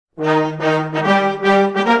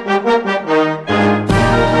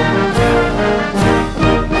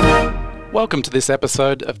Welcome to this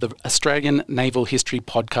episode of the Australian Naval History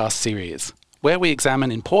podcast series, where we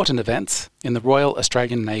examine important events in the Royal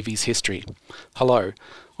Australian Navy's history. Hello,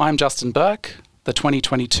 I'm Justin Burke, the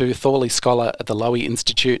 2022 Thorley Scholar at the Lowy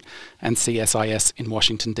Institute and CSIS in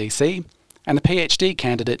Washington, DC, and a PhD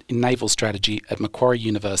candidate in naval strategy at Macquarie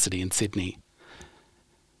University in Sydney.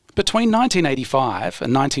 Between 1985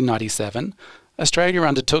 and 1997, Australia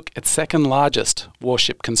undertook its second largest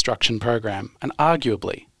warship construction program and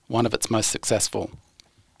arguably one of its most successful.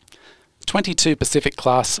 22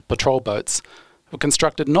 Pacific-class patrol boats were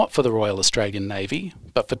constructed not for the Royal Australian Navy,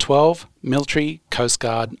 but for 12 military, Coast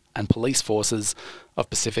Guard and police forces of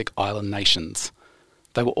Pacific Island nations.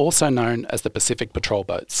 They were also known as the Pacific Patrol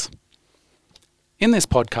Boats. In this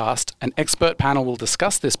podcast, an expert panel will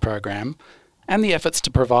discuss this program and the efforts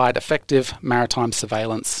to provide effective maritime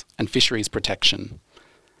surveillance and fisheries protection.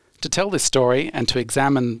 To tell this story and to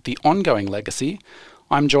examine the ongoing legacy,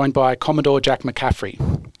 I'm joined by Commodore Jack McCaffrey,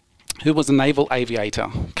 who was a naval aviator.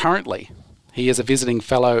 Currently, he is a visiting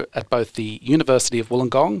fellow at both the University of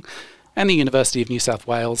Wollongong and the University of New South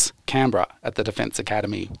Wales, Canberra, at the Defence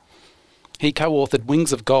Academy. He co-authored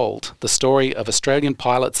Wings of Gold, the story of Australian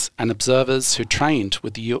pilots and observers who trained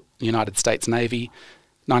with the United States Navy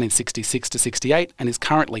 1966 to 68, and is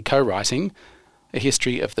currently co-writing A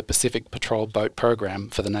History of the Pacific Patrol Boat Program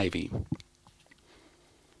for the Navy.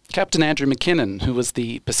 Captain Andrew McKinnon, who was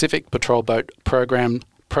the Pacific Patrol Boat Program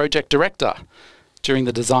Project Director during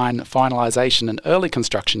the design, finalisation and early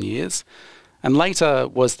construction years, and later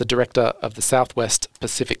was the Director of the Southwest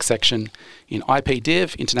Pacific Section in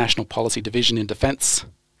IPDIV, International Policy Division in Defence,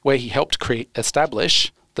 where he helped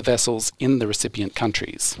establish the vessels in the recipient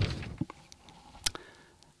countries.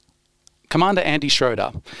 Commander Andy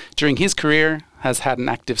Schroeder, during his career, has had an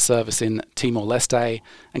active service in Timor-Leste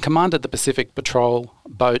and commanded the Pacific Patrol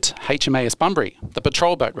Boat HMAS Bunbury, the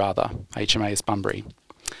patrol boat rather, HMAS Bunbury.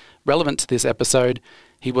 Relevant to this episode,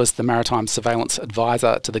 he was the Maritime Surveillance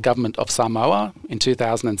Advisor to the Government of Samoa in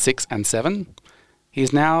 2006 and 7. He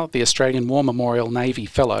is now the Australian War Memorial Navy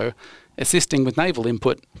Fellow, assisting with naval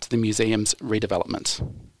input to the museum's redevelopment.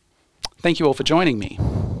 Thank you all for joining me.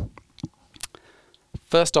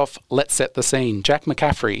 First off, let's set the scene. Jack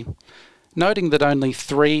McCaffrey, noting that only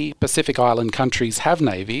 3 Pacific Island countries have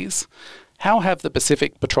navies, how have the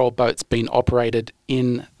Pacific Patrol boats been operated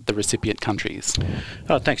in the recipient countries?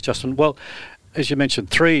 Thanks, Justin. Well, as you mentioned,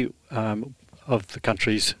 3 of the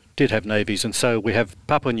countries did have navies, and so we have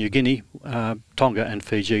Papua New Guinea, Tonga and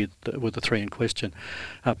Fiji were the 3 in question.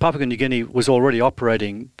 Papua New Guinea was already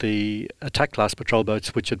operating the attack class patrol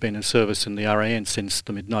boats which had been in service in the RAN since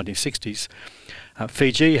the mid-1960s.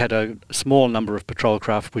 Fiji had a small number of patrol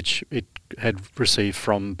craft which it had received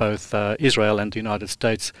from both Israel and the United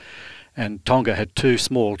States, and Tonga had 2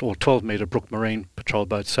 small or 12-metre Brooke Marine patrol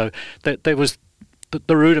boats. So there was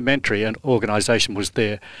the rudimentary and organisation was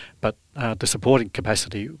there, but the supporting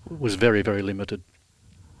capacity was very, very limited.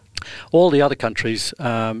 All the other countries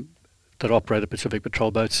that operated Pacific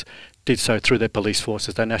Patrol boats did so through their police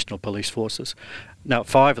forces, their national police forces. Now,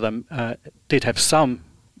 5 of them did have some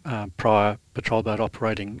prior patrol boat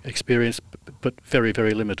operating experience, but very,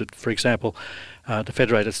 very limited. For example, the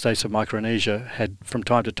Federated States of Micronesia had from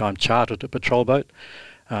time to time chartered a patrol boat.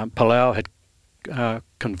 Palau had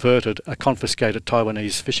converted a confiscated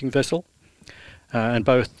Taiwanese fishing vessel, and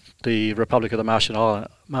both the Republic of the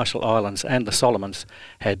Marshall Islands and the Solomons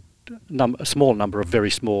had a small number of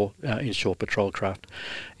very small inshore patrol craft.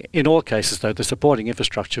 In all cases, though, the supporting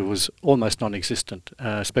infrastructure was almost non-existent,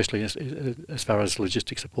 especially as far as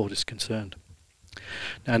logistic support is concerned.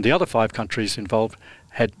 And the other 5 countries involved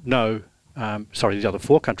had the other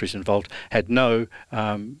 4 countries involved had no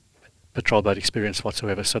patrol boat experience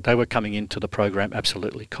whatsoever, so they were coming into the program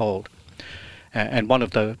absolutely cold. And one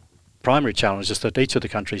of the primary challenges that each of the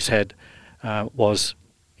countries had was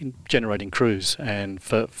in generating crews, and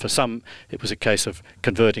for some it was a case of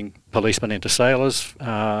converting policemen into sailors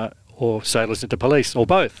or sailors into police, or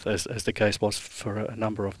both, as the case was for a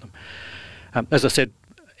number of them. As I said,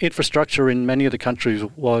 infrastructure in many of the countries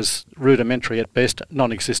was rudimentary at best,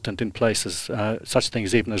 non-existent in places. Such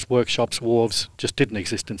things even as workshops, wharves, just didn't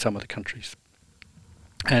exist in some of the countries.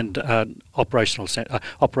 And operational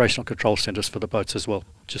control centres for the boats as well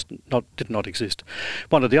did not exist.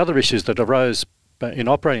 One of the other issues that arose in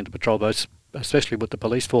operating the patrol boats, especially with the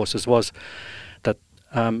police forces, was that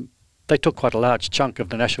they took quite a large chunk of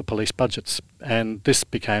the national police budgets, and this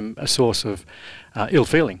became a source of ill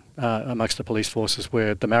feeling amongst the police forces,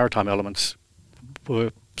 where the maritime elements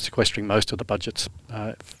were sequestering most of the budgets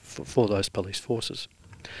for those police forces.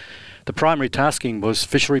 The primary tasking was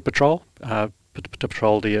fishery patrol. to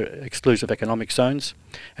patrol the exclusive economic zones,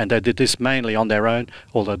 and they did this mainly on their own,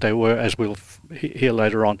 although there were, as we'll hear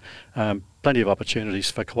later on, plenty of opportunities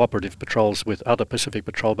for cooperative patrols with other Pacific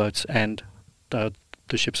patrol boats and the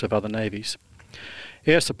ships of other navies.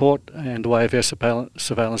 Air support and the way of air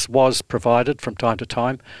surveillance was provided from time to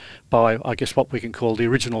time by, I guess, what we can call the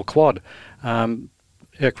original Quad,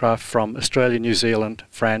 aircraft from Australia, New Zealand,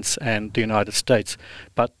 France and the United States.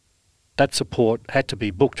 But that support had to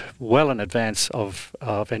be booked well in advance of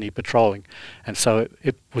any patrolling, and so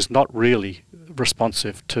it was not really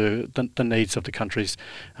responsive to the needs of the countries,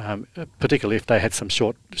 particularly if they had some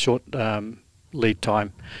short lead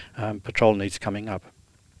time patrol needs coming up.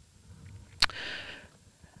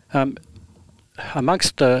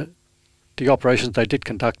 Amongst the operations they did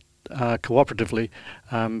conduct cooperatively,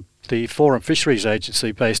 the Forum Fisheries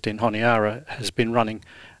Agency based in Honiara has been running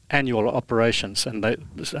annual operations, and they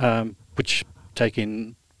which take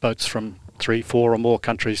in boats from 3, 4 or more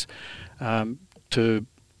countries to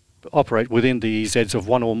operate within the EZs of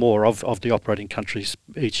one or more of the operating countries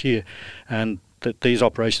each year. And these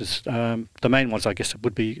operations, the main ones I guess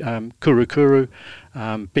would be Kuru Kuru,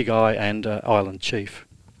 Big Eye and Island Chief.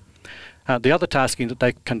 The other tasking that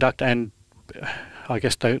they conduct, and I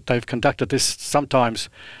guess they've conducted this sometimes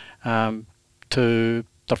to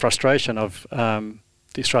the frustration of the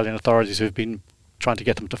Australian authorities who've been trying to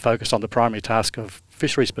get them to focus on the primary task of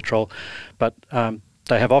fisheries patrol, but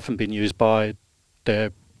they have often been used by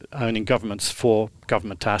their owning governments for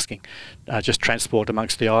government tasking, just transport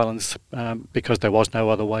amongst the islands, because there was no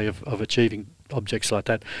other way of achieving objects like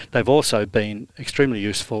that. They've also been extremely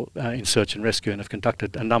useful in search and rescue and have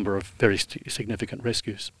conducted a number of very significant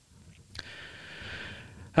rescues.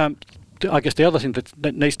 I guess the other thing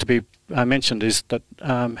that needs to be mentioned is that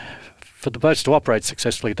for the boats to operate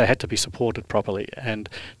successfully, they had to be supported properly, and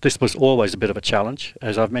this was always a bit of a challenge.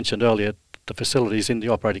 As I've mentioned earlier, the facilities in the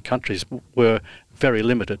operating countries were very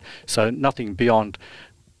limited, so nothing beyond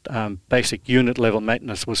basic unit level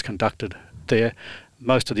maintenance was conducted there.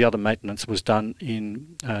 Most of the other maintenance was done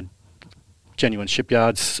in genuine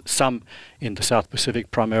shipyards, some in the South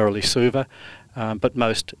Pacific, primarily Suva, but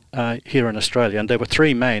most here in Australia. And there were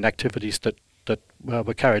 3 main activities that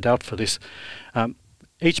were carried out for this.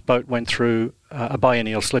 Each boat went through a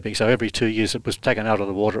biennial slipping, so every 2 years it was taken out of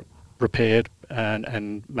the water, repaired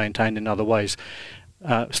and maintained in other ways.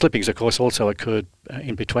 Slippings, of course, also occurred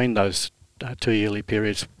in between those 2 yearly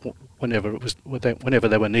periods whenever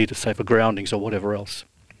they were needed, say for groundings or whatever else.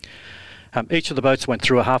 Each of the boats went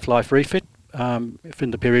through a half-life refit in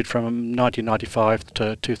the period from 1995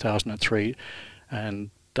 to 2003,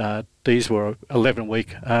 and these were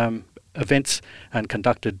 11-week events and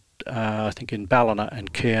conducted I think in Ballina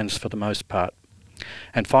and Cairns for the most part.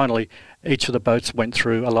 And finally, each of the boats went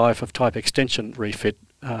through a life of type extension refit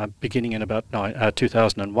beginning in about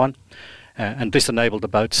 2001, and this enabled the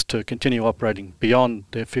boats to continue operating beyond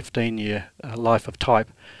their 15-year life of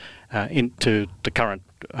type into the current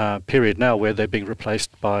period now, where they're being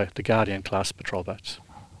replaced by the Guardian class patrol boats.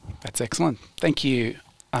 That's excellent. Thank you,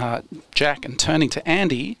 Jack. And turning to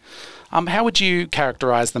Andy, how would you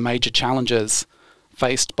characterise the major challenges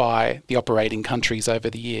faced by the operating countries over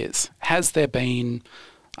the years? Has there been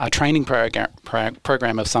a training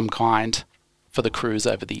program of some kind for the crews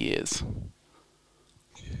over the years?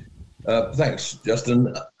 Thanks,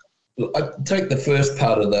 Justin. I take the first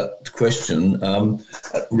part of that question,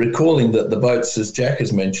 recalling that the boats, as Jack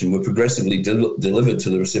has mentioned, were progressively delivered to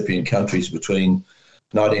the recipient countries between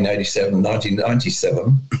 1987 and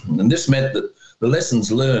 1997, and this meant that the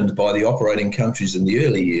lessons learned by the operating countries in the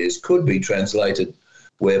early years could be translated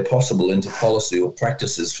where possible into policy or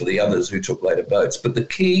practices for the others who took later boats. But the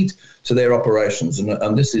key to their operations,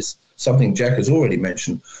 and this is something Jack has already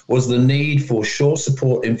mentioned, was the need for shore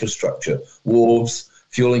support infrastructure, wharves,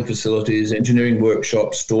 fueling facilities, engineering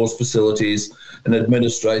workshops, stores facilities, and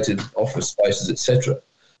administrative office spaces, etc.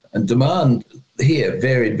 And demand here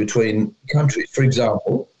varied between countries. For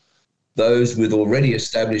example, those with already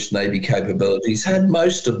established Navy capabilities had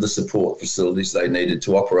most of the support facilities they needed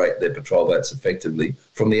to operate their patrol boats effectively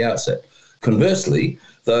from the outset. Conversely,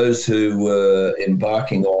 those who were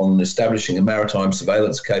embarking on establishing a maritime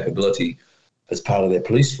surveillance capability as part of their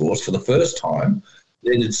police force for the first time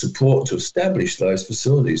needed support to establish those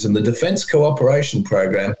facilities. And the Defence Cooperation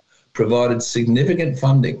Program provided significant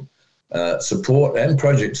funding, support and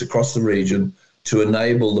projects across the region to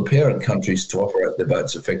enable the parent countries to operate their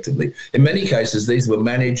boats effectively. In many cases, these were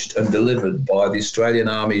managed and delivered by the Australian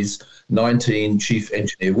Army's 19 Chief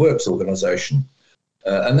Engineer Works organisation.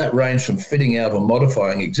 And that ranged from fitting out or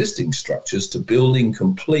modifying existing structures to building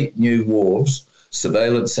complete new wharves,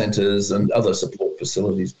 surveillance centres and other support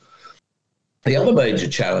facilities. The other major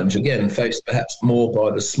challenge, again, faced perhaps more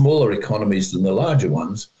by the smaller economies than the larger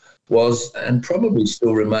ones, was, and probably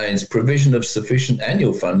still remains, provision of sufficient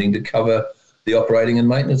annual funding to cover the operating and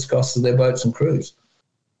maintenance costs of their boats and crews.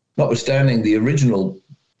 Notwithstanding the original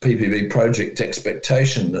PPP project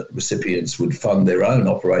expectation that recipients would fund their own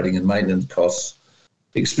operating and maintenance costs,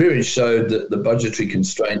 experience showed that the budgetary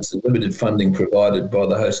constraints and limited funding provided by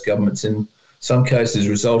the host governments in some cases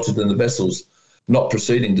resulted in the vessels not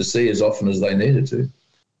proceeding to sea as often as they needed to.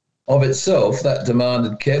 Of itself, that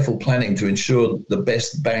demanded careful planning to ensure that the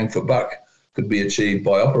best bang for buck could be achieved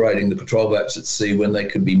by operating the patrol boats at sea when they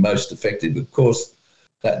could be most effective. Of course,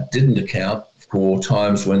 that didn't account for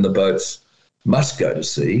times when the boats must go to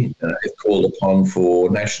sea if called upon for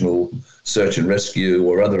national search and rescue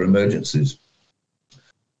or other emergencies.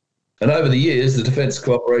 And over the years, the Defence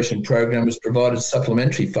Cooperation Programme has provided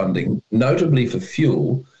supplementary funding, notably for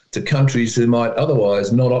fuel, to countries who might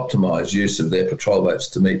otherwise not optimise use of their patrol boats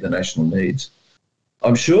to meet the national needs.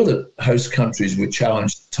 I'm sure that host countries were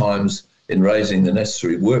challenged at times in raising the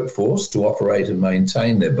necessary workforce to operate and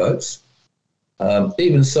maintain their boats.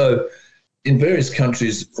 Even so, in various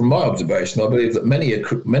countries, from my observation, I believe that many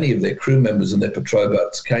of their crew members and their patrol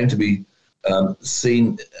boats came to be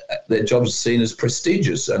their jobs seen as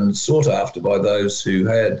prestigious and sought after by those who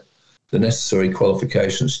had the necessary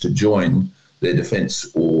qualifications to join their defence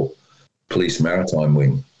or police maritime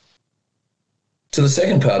wing. To the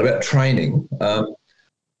second part about training,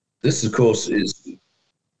 this of course is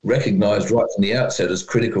recognised right from the outset as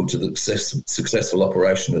critical to the successful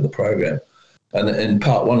operation of the program. And in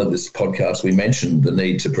part one of this podcast, we mentioned the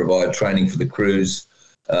need to provide training for the crews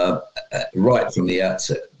right from the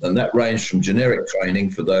outset. And that ranged from generic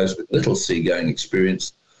training for those with little seagoing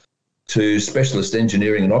experience to specialist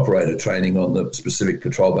engineering and operator training on the specific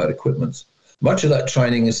patrol boat equipments. Much of that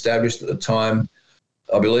training established at the time,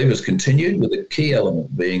 I believe, has continued, with a key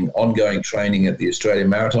element being ongoing training at the Australian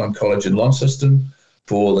Maritime College in Launceston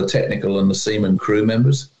for the technical and the seaman crew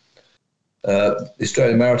members. The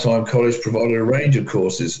Australian Maritime College provided a range of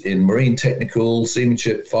courses in marine technical,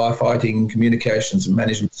 seamanship, firefighting, communications and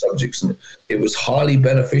management subjects, and it was highly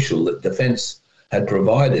beneficial that Defence had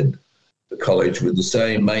provided the college with the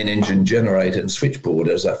same main engine generator and switchboard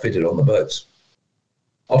as are fitted on the boats.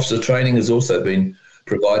 Officer training has also been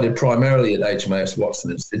provided primarily at HMAS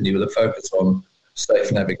Watson in Sydney with a focus on safe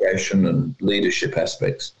navigation and leadership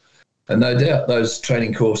aspects. And no doubt those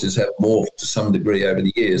training courses have morphed to some degree over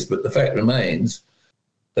the years, but the fact remains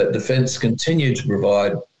that Defence continued to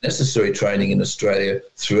provide necessary training in Australia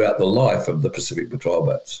throughout the life of the Pacific patrol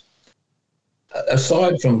boats.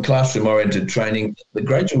 Aside from classroom-oriented training, the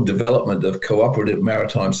gradual development of cooperative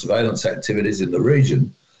maritime surveillance activities in the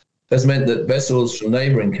region has meant that vessels from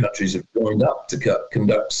neighbouring countries have joined up to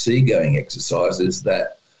conduct seagoing exercises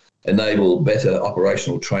that enable better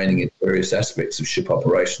operational training in various aspects of ship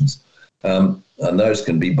operations. And those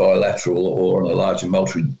can be bilateral or on a larger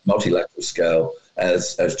multilateral scale,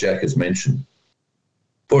 as Jack has mentioned.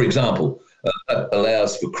 For example, that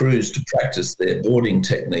allows for crews to practice their boarding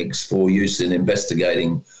techniques for use in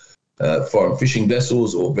investigating foreign fishing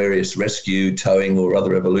vessels or various rescue, towing or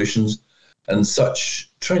other evolutions. And such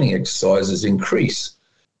training exercises increase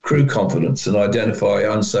crew confidence and identify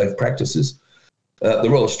unsafe practices. The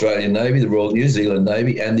Royal Australian Navy, the Royal New Zealand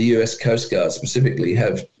Navy and the US Coast Guard specifically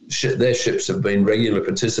their ships have been regular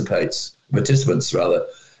participants in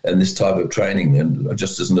this type of training. And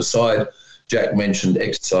just as an aside, Jack mentioned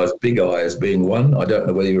Exercise Big Eye as being one. I don't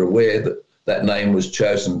know whether you're aware that that name was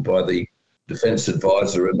chosen by the Defence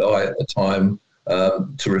Advisor and I at the time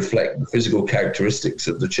to reflect the physical characteristics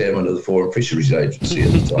of the chairman of the Foreign Fisheries Agency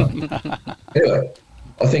at the time. Anyway,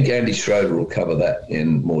 I think Andy Schroeder will cover that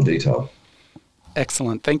in more detail.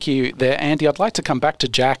 Excellent. Thank you there, Andy. I'd like to come back to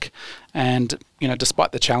Jack and,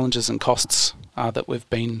 despite the challenges and costs that we've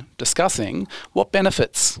been discussing, what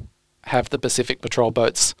benefits have the Pacific patrol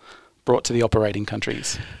boats brought to the operating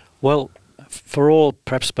countries? Well, for all,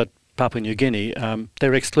 perhaps but Papua New Guinea,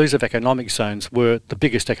 their exclusive economic zones were the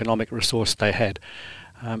biggest economic resource they had.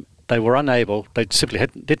 They were unable, they simply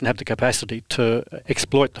didn't have the capacity to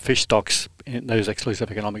exploit the fish stocks in those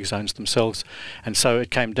exclusive economic zones themselves. And so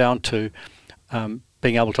it came down to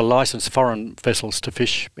being able to license foreign vessels to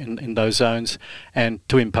fish in those zones and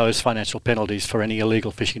to impose financial penalties for any illegal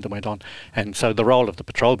fishing that went on. And so the role of the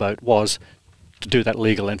patrol boat was to do that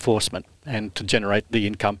legal enforcement and to generate the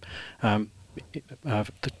income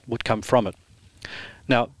that would come from it.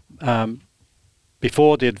 Now,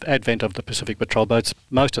 before the advent of the Pacific patrol boats,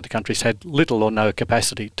 most of the countries had little or no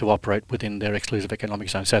capacity to operate within their exclusive economic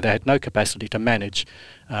zone. So they had no capacity to manage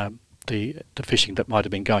the fishing that might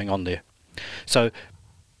have been going on there. So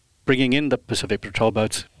bringing in the Pacific Patrol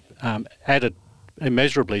boats added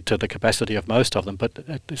immeasurably to the capacity of most of them, but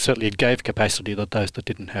certainly it gave capacity to those that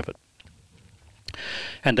didn't have it.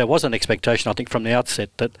 And there was an expectation, I think, from the outset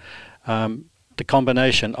that the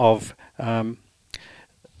combination of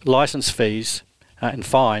licence fees and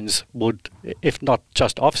fines would, if not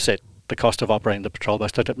just offset the cost of operating the patrol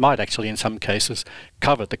boats, that it might actually in some cases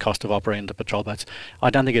cover the cost of operating the patrol boats. I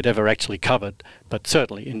don't think it ever actually covered, but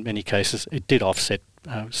certainly in many cases it did offset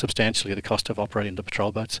substantially the cost of operating the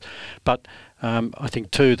patrol boats. But I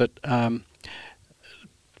think too that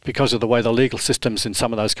because of the way the legal systems in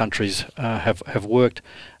some of those countries have worked,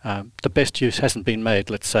 the best use hasn't been made,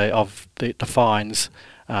 let's say, of the fines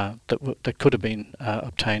that could have been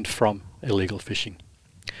obtained from illegal fishing.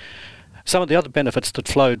 Some of the other benefits that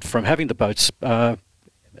flowed from having the boats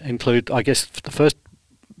include, I guess, the first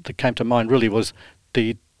that came to mind really was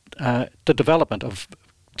the development of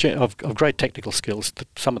great technical skills that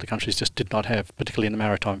some of the countries just did not have, particularly in the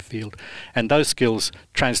maritime field. And those skills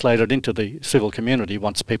translated into the civil community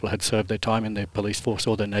once people had served their time in their police force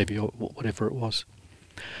or their navy or whatever it was.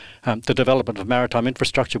 The development of maritime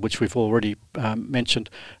infrastructure, which we've already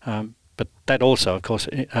mentioned, but that also, of course,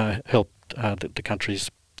 helped the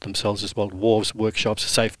countries themselves as well. Wharves, workshops,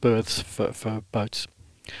 safe berths for boats.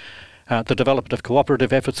 The development of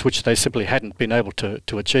cooperative efforts, which they simply hadn't been able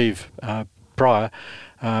to achieve prior,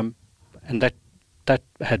 and that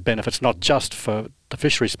had benefits not just for the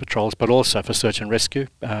fisheries patrols, but also for search and rescue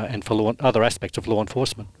and for other aspects of law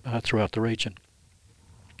enforcement throughout the region.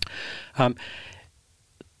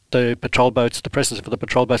 The patrol boats, the presence of the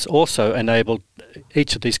patrol boats also enabled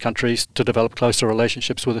each of these countries to develop closer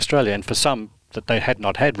relationships with Australia, and for some that they had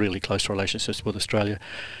not had really close relationships with Australia,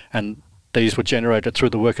 and these were generated through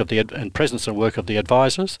the work of and presence and work of the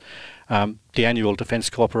advisors, the annual Defence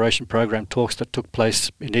Cooperation Program talks that took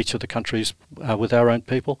place in each of the countries with our own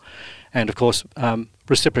people, and of course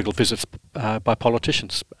reciprocal visits by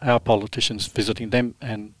politicians, our politicians visiting them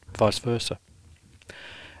and vice versa.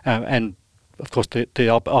 And of course the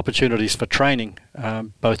opportunities for training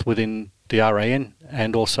both within the RAN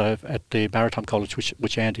and also at the Maritime College,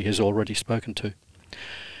 which Andy has already spoken to.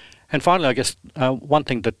 And finally, I guess one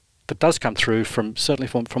thing that does come through certainly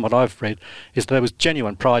from what I've read is that there was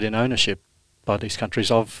genuine pride in ownership by these countries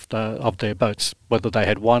of their boats, whether they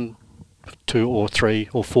had 1, 2 or 3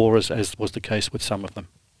 or 4 as was the case with some of them.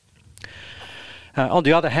 On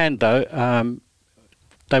the other hand, though,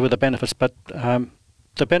 they were the benefits, but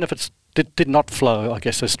the benefits did not flow, I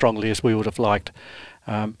guess, as strongly as we would have liked.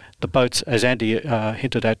 The boats, as Andy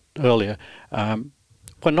hinted at earlier,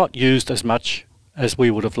 were not used as much as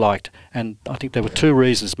we would have liked, and I think there were 2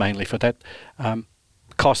 reasons mainly for that.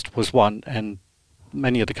 Cost was one, and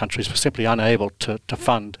many of the countries were simply unable to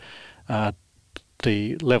fund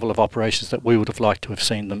the level of operations that we would have liked to have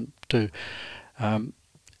seen them do,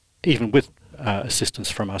 even with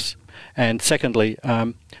assistance from us. And secondly,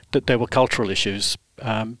 that there were cultural issues.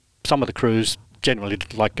 Some of the crews generally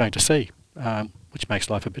didn't like going to sea, which makes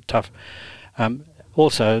life a bit tough.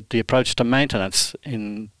 Also, the approach to maintenance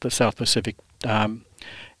in the South Pacific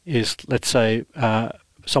is, let's say,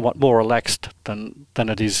 somewhat more relaxed than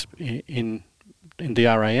it is in the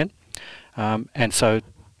RAN, and so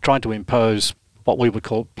trying to impose what we would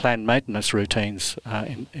call planned maintenance routines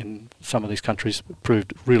in some of these countries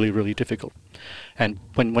proved really, really difficult. And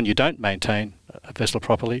when you don't maintain a vessel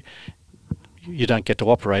properly, you don't get to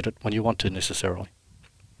operate it when you want to necessarily.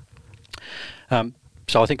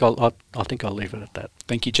 So I think I'll leave it at that.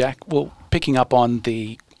 Thank you, Jack. Well, picking up on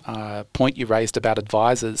the point you raised about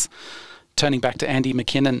advisors, turning back to Andy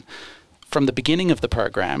McKinnon, from the beginning of the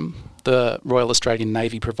program, the Royal Australian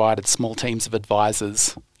Navy provided small teams of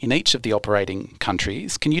advisors in each of the operating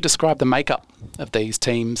countries. Can you describe the makeup of these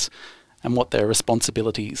teams and what their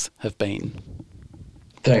responsibilities have been?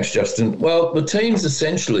 Thanks, Justin. Well, the teams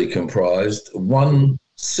essentially comprised 1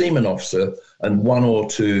 seaman officer and 1 or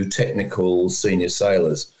 2 technical senior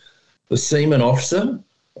sailors. The seaman officer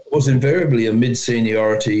was invariably a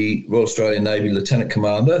mid-seniority Royal Australian Navy Lieutenant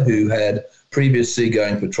Commander who had previous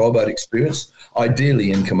seagoing patrol boat experience,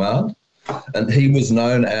 ideally in command, and he was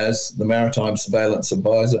known as the Maritime Surveillance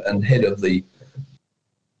Advisor and head of the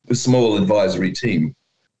small advisory team.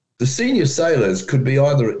 The senior sailors could be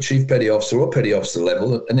either at Chief Petty Officer or Petty Officer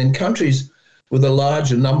level, and in countries with a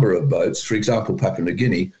larger number of boats, for example, Papua New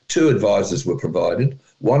Guinea, 2 advisors were provided.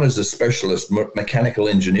 One is a specialist mechanical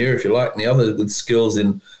engineer, if you like, and the other with skills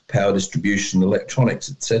in power distribution,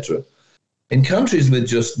 electronics, etc. In countries with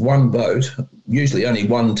just 1 boat, usually only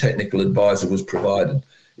 1 technical advisor was provided.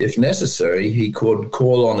 If necessary, he could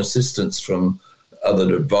call on assistance from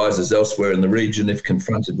other advisors elsewhere in the region if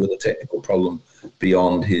confronted with a technical problem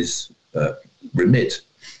beyond his remit.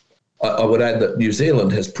 I would add that New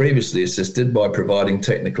Zealand has previously assisted by providing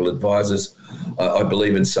technical advisors, I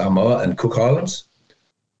believe, in Samoa and Cook Islands.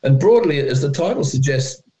 And broadly, as the title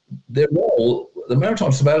suggests, their role, the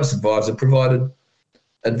Maritime Surveillance Advisor provided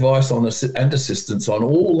advice on and assistance on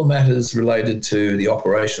all the matters related to the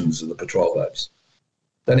operations of the patrol boats.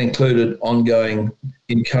 That included ongoing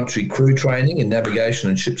in-country crew training in navigation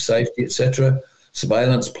and ship safety, etc.,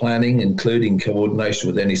 surveillance planning, including coordination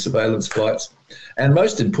with any surveillance flights, and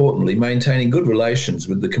most importantly, maintaining good relations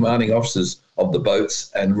with the commanding officers of the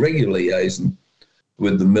boats and regular liaison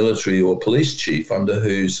with the military or police chief under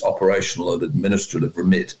whose operational and administrative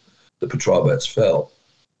remit the patrol boats fell.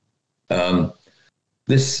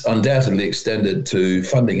 This undoubtedly extended to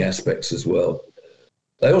funding aspects as well.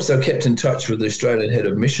 They also kept in touch with the Australian head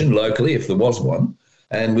of mission locally, if there was one,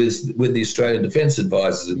 and with the Australian Defence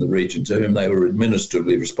advisors in the region to whom they were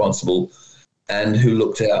administratively responsible and who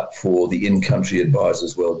looked out for the in-country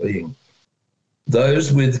advisors' well-being.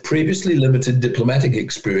 Those with previously limited diplomatic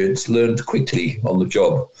experience learned quickly on the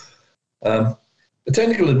job. The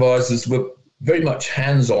technical advisors were very much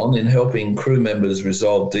hands-on in helping crew members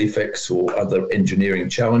resolve defects or other engineering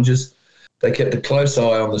challenges. They kept a close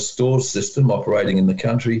eye on the stores system operating in the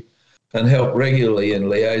country and helped regularly in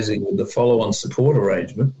liaising with the follow-on support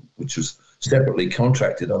arrangement, which was separately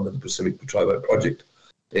contracted under the Pacific Patrol Boat Project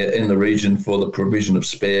in the region for the provision of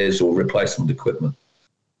spares or replacement equipment.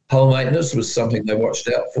 Hull maintenance was something they watched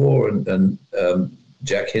out for, and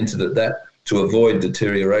Jack hinted at that, to avoid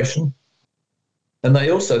deterioration. And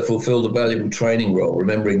they also fulfilled a valuable training role,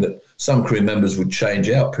 remembering that some crew members would change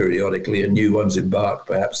out periodically and new ones embark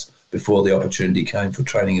perhaps before the opportunity came for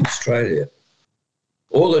training in Australia.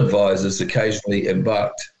 All advisors occasionally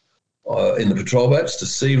embarked in the patrol boats to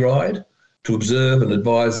sea ride, to observe and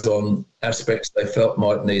advise on aspects they felt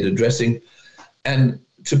might need addressing, and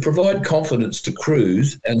to provide confidence to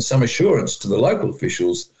crews and some assurance to the local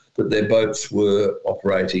officials that their boats were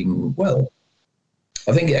operating well.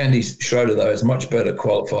 I think Andy Schroeder, though, is much better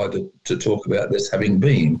qualified to talk about this, having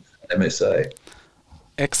been an MSA.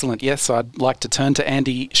 Excellent. Yes, I'd like to turn to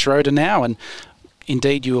Andy Schroeder now. And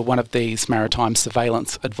indeed, you were one of these Maritime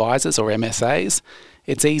Surveillance Advisors, or MSAs.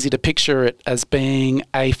 It's easy to picture it as being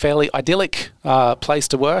a fairly idyllic place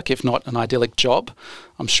to work, if not an idyllic job.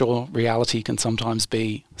 I'm sure reality can sometimes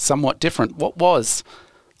be somewhat different. What was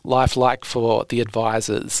life like for the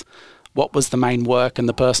advisors? What was the main work and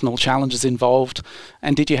the personal challenges involved?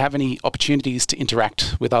 And did you have any opportunities to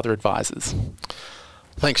interact with other advisors?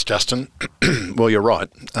 Thanks, Justin. Well, you're right.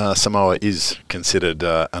 Samoa is considered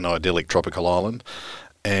an idyllic tropical island,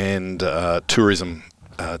 and tourism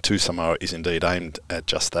to Samoa is indeed aimed at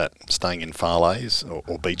just that, staying in farleys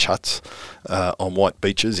or beach huts on white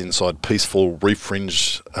beaches inside peaceful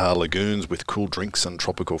reef-fringed lagoons with cool drinks and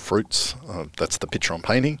tropical fruits. That's the picture I'm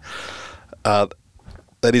painting.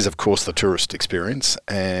 That is, of course, the tourist experience,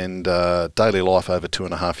 and daily life over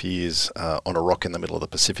 2.5 years on a rock in the middle of the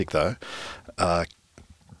Pacific, though,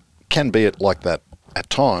 can be like that at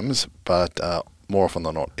times, but more often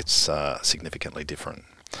than not, it's significantly different.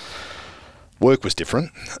 Work was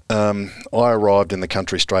different. I arrived in the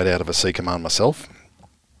country straight out of a sea command myself,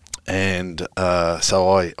 and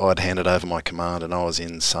so I'd handed over my command, and I was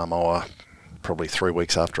in Samoa probably 3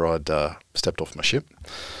 weeks after I'd stepped off my ship.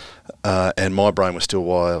 And my brain was still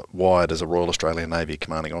wired as a Royal Australian Navy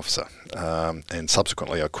commanding officer. And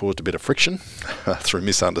subsequently I caused a bit of friction through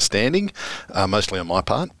misunderstanding, mostly on my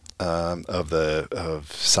part,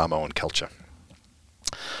 of Samoan culture.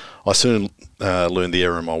 I soon learned the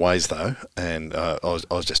error in my ways, though, and I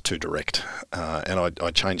was just too direct. And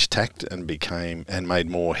I changed tact and made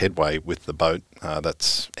more headway with the boat,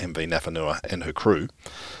 that's MV Nafanua and her crew,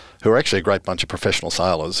 who are actually a great bunch of professional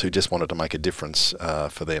sailors who just wanted to make a difference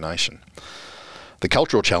for their nation. The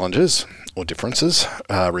cultural challenges or differences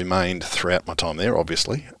remained throughout my time there,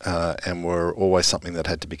 obviously, and were always something that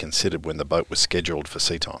had to be considered when the boat was scheduled for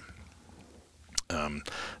sea time.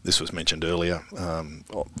 This was mentioned earlier.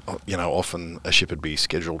 Often a ship would be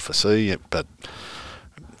scheduled for sea, but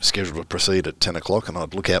scheduled to proceed at 10 o'clock, and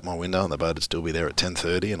I'd look out my window and the boat would still be there at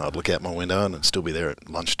 10:30, and I'd look out my window and it'd still be there at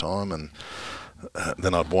lunchtime, and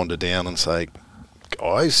then I'd wander down and say,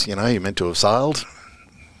 guys, you're meant to have sailed.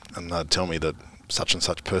 And they'd tell me that such and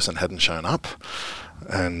such person hadn't shown up.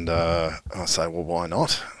 And I'd say, well, why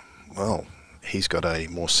not? Well, he's got a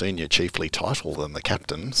more senior chiefly title than the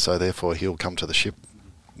captain, so therefore he'll come to the ship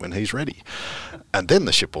when he's ready. And then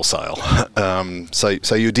the ship will sail.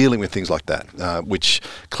 So you're dealing with things like that, which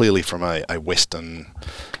clearly from a Western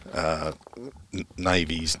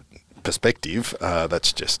Navy's perspective,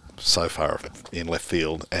 that's just so far in left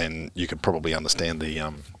field, and you could probably understand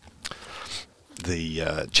the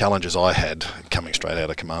challenges I had coming straight out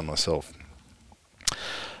of command myself.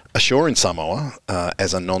 Ashore in Samoa,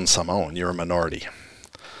 as a non-Samoan, you're a minority.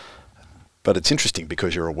 But it's interesting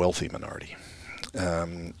because you're a wealthy minority.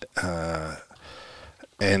 And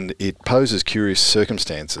it poses curious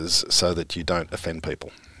circumstances so that you don't offend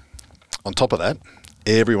people. On top of that,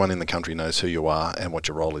 everyone in the country knows who you are and what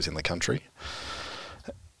your role is in the country.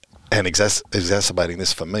 And exacerbating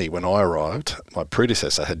this for me, when I arrived, my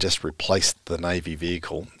predecessor had just replaced the Navy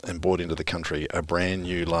vehicle and brought into the country a brand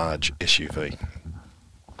new large SUV.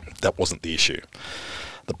 That wasn't the issue.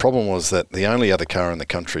 The problem was that the only other car in the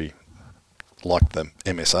country like the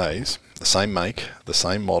MSAs, the same make, the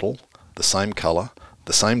same model, the same colour,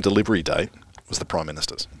 the same delivery date, was the Prime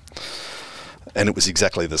Minister's. And it was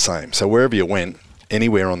exactly the same. So wherever you went,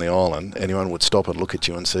 anywhere on the island, anyone would stop and look at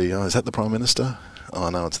you and say, oh, is that the Prime Minister? Oh,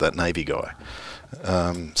 no, it's that Navy guy.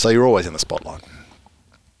 So you're always in the spotlight.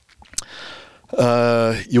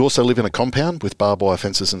 You also live in a compound with barbed wire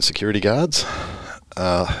fences and security guards.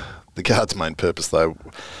 The guards' main purpose, though,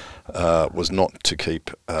 was not to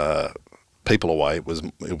keep people away.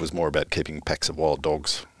 It was more about keeping packs of wild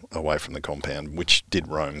dogs away from the compound, which did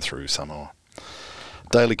roam through Samoa.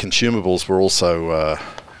 Daily consumables were also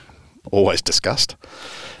always discussed.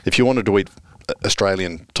 If you wanted to eat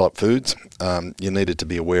Australian-type foods, you needed to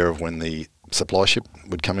be aware of when the supply ship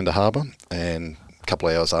would come into harbour, and a couple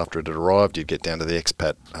of hours after it had arrived, you'd get down to the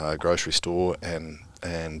expat grocery store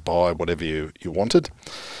and buy whatever you wanted.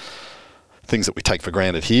 Things that we take for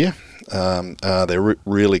granted here, they're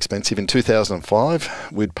really expensive. In 2005,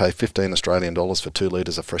 we'd pay 15 Australian dollars for 2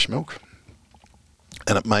 litres of fresh milk.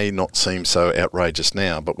 And it may not seem so outrageous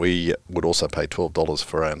now, but we would also pay $12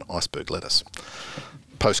 for an iceberg lettuce.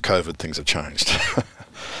 Post-COVID, things have changed.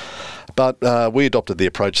 But we adopted the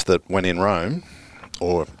approach that when in Rome,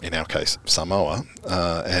 or in our case, Samoa,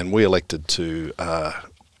 and we elected to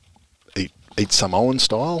eat Samoan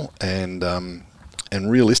style, and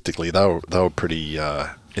realistically, they were pretty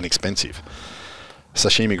inexpensive.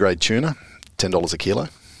 Sashimi grade tuna, $10 a kilo.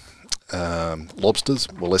 Lobsters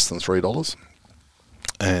were less than $3.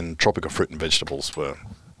 And tropical fruit and vegetables were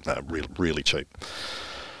really cheap.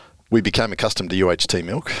 We became accustomed to UHT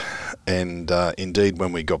milk, and indeed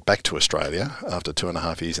when we got back to Australia after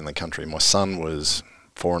 2.5 years in the country, my son was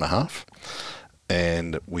 4.5,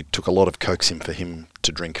 and we took a lot of coaxing for him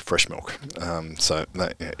to drink fresh milk. So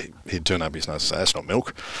he'd turn up his nose and say, that's not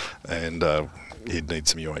milk, and he'd need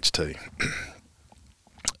some UHT.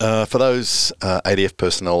 For those ADF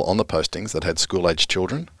personnel on the postings that had school-aged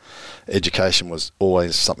children, education was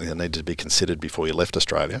always something that needed to be considered before you left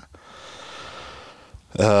Australia.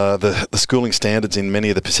 The schooling standards in many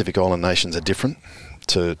of the Pacific Island nations are different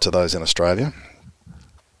to those in Australia.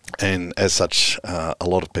 And as such, a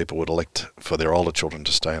lot of people would elect for their older children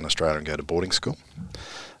to stay in Australia and go to boarding school,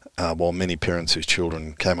 while many parents whose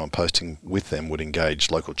children came on posting with them would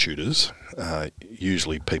engage local tutors,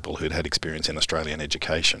 usually people who'd had experience in Australian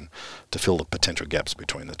education, to fill the potential gaps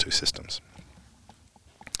between the two systems.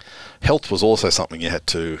 Health was also something you had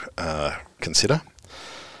to consider.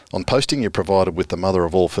 On posting, you're provided with the mother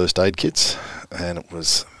of all first aid kits, and it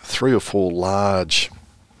was 3 or 4 large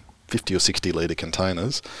 50 or 60 litre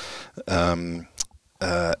containers, and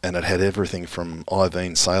it had everything from IV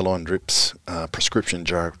and saline drips, prescription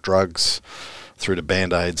drugs, through to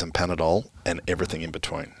Band-Aids and Panadol, and everything in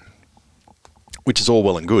between, which is all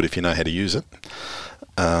well and good if you know how to use it,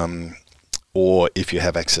 or if you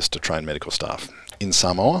have access to trained medical staff. In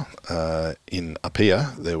Samoa, in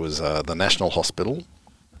Apia, there was the National Hospital,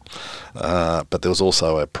 but there was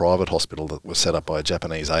also a private hospital that was set up by a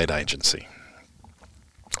Japanese aid agency.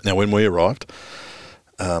 Now, when we arrived,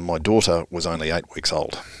 my daughter was only 8 weeks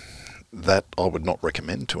old. That I would not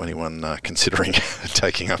recommend to anyone considering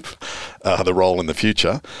taking up the role in the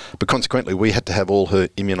future. But consequently, we had to have all her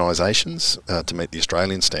immunisations to meet the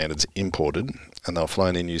Australian standards imported, and they were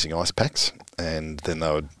flown in using ice packs, and then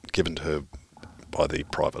they were given to her by the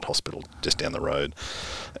private hospital just down the road,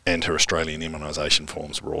 and her Australian immunisation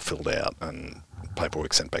forms were all filled out and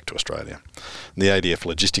paperwork sent back to Australia. The ADF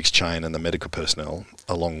logistics chain and the medical personnel,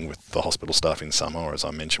 along with the hospital staff in Samoa, as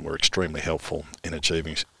I mentioned, were extremely helpful in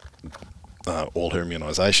achieving all her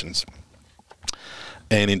immunisations.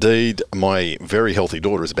 And indeed, my very healthy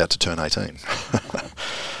daughter is about to turn 18.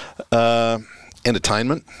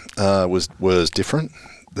 Entertainment was different.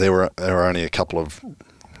 There were only a couple of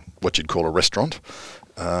what you'd call a restaurant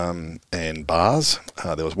and bars.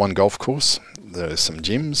 There was one golf course, there were some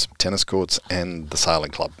gyms, tennis courts, and the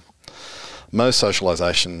sailing club. Most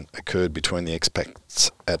socialisation occurred between the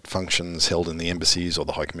expats at functions held in the embassies or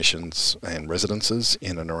the high commissions and residences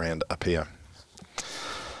in and around Apia.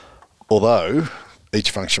 Although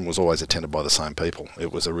each function was always attended by the same people,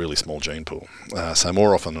 it was a really small gene pool. So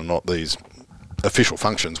more often than not, these official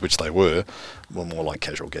functions, which they were more like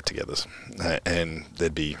casual get-togethers, and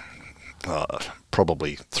there'd be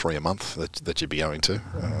probably 3 a month that you'd be going to.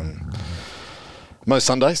 Most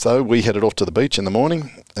Sundays, though, we headed off to the beach in the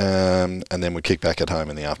morning, and then we'd kick back at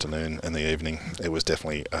home in the afternoon and the evening. It was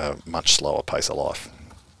definitely a much slower pace of life.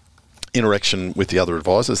 Interaction with the other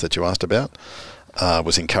advisors that you asked about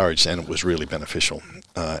was encouraged, and it was really beneficial.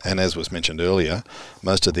 And as was mentioned earlier,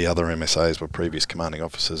 most of the other MSAs were previous commanding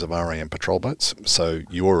officers of RAM patrol boats, so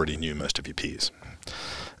you already knew most of your peers.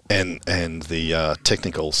 And the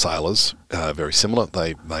technical sailors, very similar.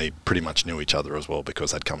 They pretty much knew each other as well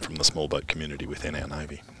because they'd come from the small boat community within our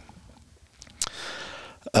Navy.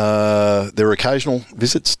 There were occasional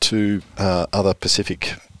visits to other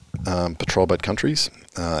Pacific patrol boat countries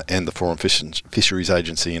and the Foreign Fisheries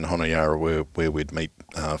Agency in Honiara where we'd meet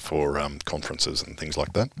for conferences and things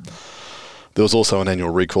like that. There was also an annual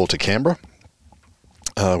recall to Canberra,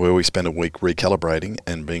 where we spent a week recalibrating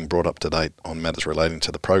and being brought up to date on matters relating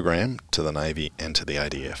to the program, to the Navy and to the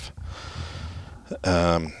ADF.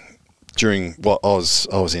 During what I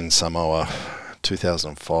was in Samoa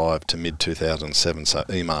 2005 to mid-2007, so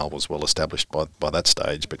email was well established by that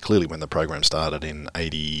stage, but clearly when the program started in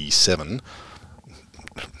 87,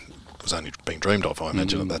 it was only being dreamed of, I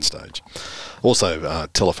imagine, at that stage. Also,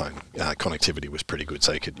 telephone connectivity was pretty good,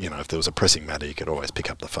 so you could, if there was a pressing matter, you could always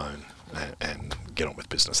pick up the phone and get on with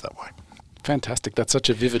business that way. Fantastic. That's such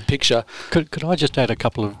a vivid picture. Could I just add a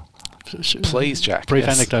couple of please, Jack, brief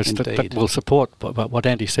anecdotes that will support what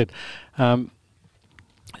Andy said? And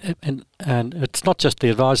it's not just the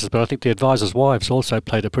advisors, but I think the advisors' wives also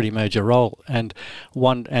played a pretty major role. And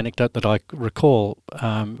one anecdote that I recall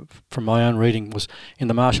from my own reading was in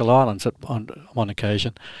the Marshall Islands on one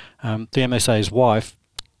occasion, the MSA's wife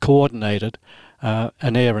coordinated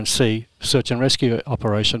an air and sea search and rescue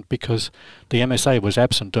operation because the MSA was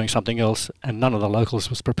absent doing something else and none of the locals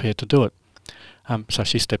was prepared to do it. So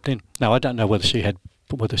she stepped in. Now, I don't know whether she had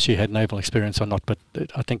naval experience or not, but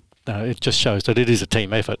I think it just shows that it is a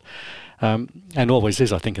team effort, and always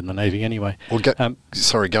is, I think, in the Navy anyway. Well,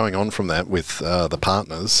 going on from that with the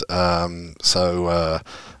partners,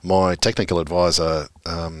 my technical advisor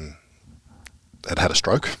had a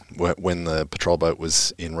stroke when the patrol boat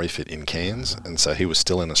was in refit in Cairns, and so he was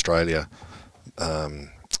still in Australia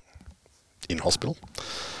in hospital.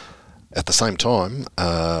 At the same time,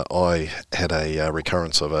 I had a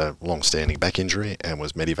recurrence of a long-standing back injury and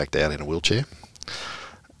was medevaced out in a wheelchair.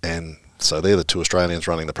 And so they're the two Australians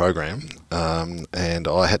running the program, and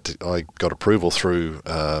I got approval through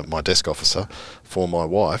my desk officer for my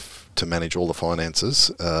wife to manage all the finances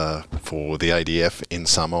for the ADF in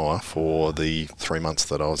Samoa for the 3 months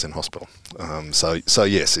that I was in hospital. So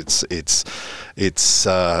yes, it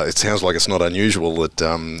sounds like it's not unusual that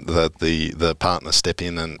the partners step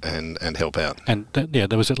in and help out. And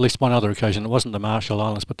there was at least one other occasion. It wasn't the Marshall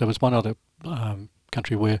Islands, but there was one other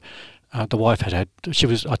country where the wife I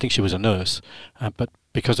think she was a nurse, but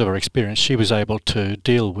because of her experience, she was able to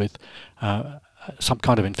deal with some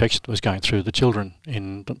kind of infection that was going through the children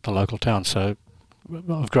in the local town. So,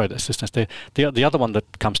 of great assistance there. The other one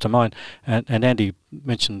that comes to mind, and Andy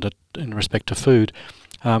mentioned it in respect to food.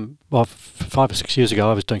 5 or 6 years ago,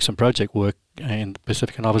 I was doing some project work in the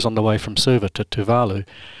Pacific, and I was on the way from Suva to Tuvalu,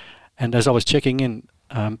 and as I was checking in,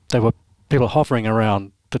 there were people hovering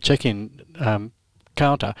around the check-in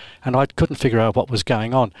counter, and I couldn't figure out what was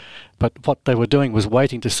going on. But what they were doing was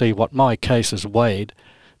waiting to see what my cases weighed,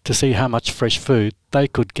 to see how much fresh food they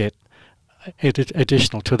could get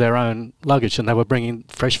additional to their own luggage, and they were bringing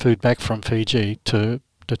fresh food back from Fiji to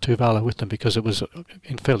Tuvalu with them because it was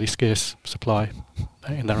in fairly scarce supply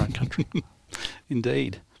in their own country.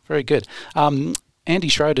 Indeed. Very good. Andy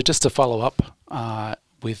Schroeder, just to follow up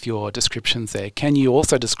with your descriptions there, can you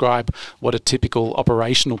also describe what a typical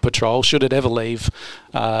operational patrol, should it ever leave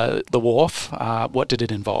the wharf, what did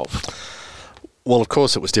it involve? Well, of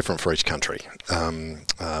course, it was different for each country,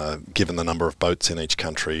 given the number of boats in each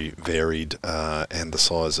country varied and the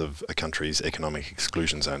size of a country's economic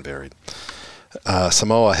exclusion zone varied.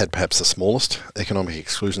 Samoa had perhaps the smallest economic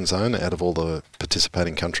exclusion zone out of all the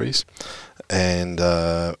participating countries, and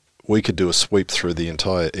we could do a sweep through the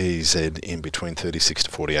entire EEZ in between 36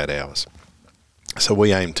 to 48 hours. So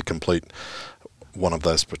we aimed to complete one of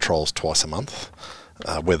those patrols twice a month,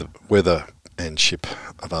 weather and ship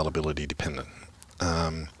availability dependent.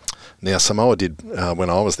 Now, Samoa did, when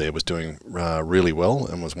I was there, was doing really well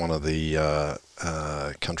and was one of the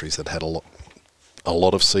countries that had a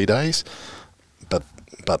lot of sea days,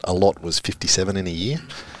 but a lot was 57 in a year.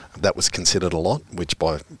 That was considered a lot, which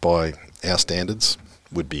by our standards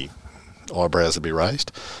would be, eyebrows would be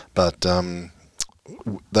raised. But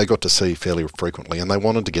they got to sea fairly frequently, and they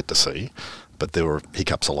wanted to get to sea, but there were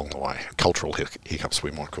hiccups along the way, cultural hiccups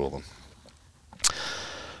we might call them.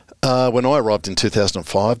 When I arrived in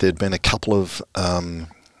 2005, there'd been a couple of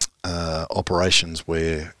operations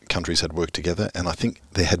where countries had worked together, and I think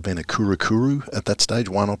there had been a Kurukuru at that stage,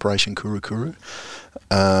 one Operation Kurukuru.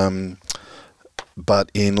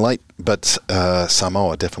 But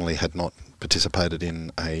Samoa definitely had not participated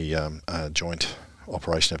in a joint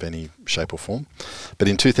operation of any shape or form. But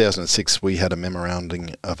in 2006, we had a memorandum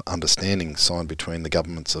of understanding signed between the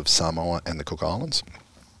governments of Samoa and the Cook Islands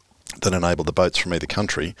that enabled the boats from either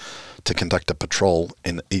country to conduct a patrol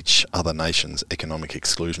in each other nation's economic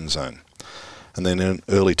exclusion zone. And then in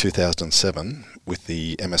early 2007, with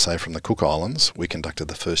the MSA from the Cook Islands, we conducted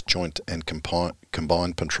the first joint and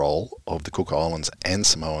combined patrol of the Cook Islands and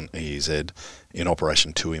Samoan EEZ in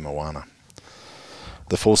Operation Tui Moana.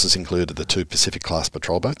 The forces included the 2 Pacific-class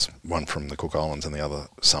patrol boats, one from the Cook Islands and the other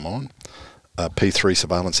Samoan, a P-3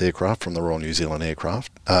 surveillance aircraft from the Royal New Zealand Air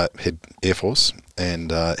Force,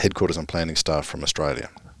 and headquarters and planning staff from Australia.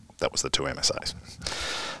 That was the 2 MSAs.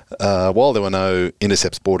 While there were no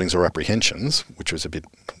intercepts, boardings or apprehensions, which was a bit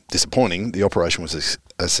disappointing, the operation was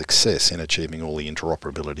a success in achieving all the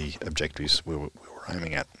interoperability objectives we were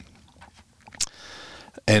aiming at.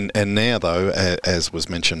 And now, though, as was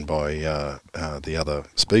mentioned by the other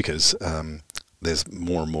speakers, there's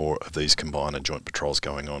more and more of these combined and joint patrols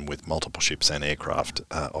going on with multiple ships and aircraft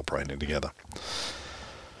operating together.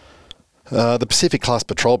 The Pacific-class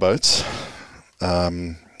patrol boats,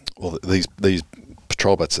 these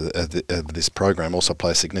patrol boats of this program also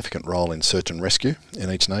play a significant role in search and rescue in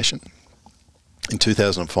each nation. In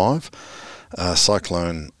 2005,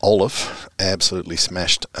 Cyclone Olaf absolutely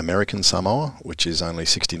smashed American Samoa, which is only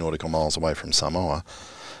 60 nautical miles away from Samoa,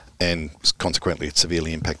 and consequently it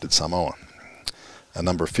severely impacted Samoa. A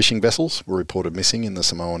number of fishing vessels were reported missing in the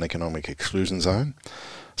Samoan Economic Exclusion Zone.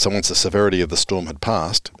 So once the severity of the storm had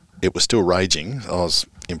passed, it was still raging. I was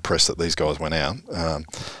impressed that these guys went out.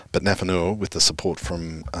 But Nafanua, with the support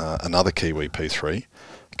from another Kiwi P3,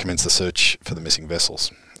 commenced the search for the missing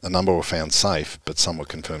vessels. A number were found safe, but some were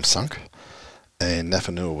confirmed sunk. And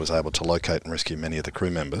Nafanua was able to locate and rescue many of the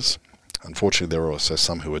crew members. Unfortunately, there were also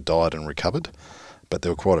some who had died and recovered, but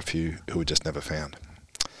there were quite a few who were just never found.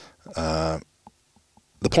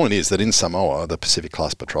 The point is that in Samoa, the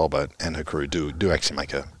Pacific-class patrol boat and her crew do actually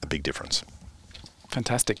make a big difference.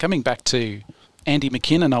 Fantastic. Coming back to Andy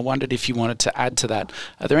McKinnon, I wondered if you wanted to add to that.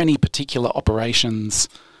 Are there any particular operations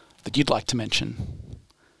that you'd like to mention?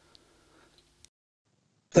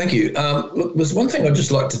 Thank you. Look, there's one thing I'd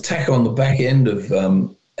just like to tack on the back end of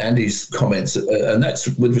Andy's comments, and that's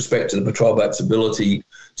with respect to the patrol boat's ability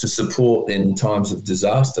to support in times of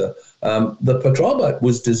disaster. The patrol boat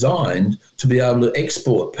was designed to be able to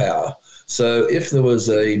export power. So if there was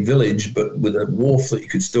a village but with a wharf that you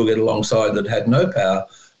could still get alongside that had no power,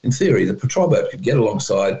 in theory, the patrol boat could get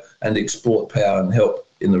alongside and export power and help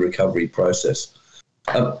in the recovery process.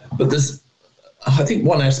 But there's, I think,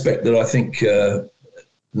 one aspect that I think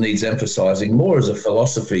needs emphasising more as a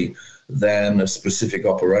philosophy than a specific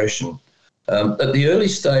operation. At the early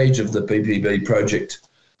stage of the PPB project,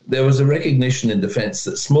 there was a recognition in defence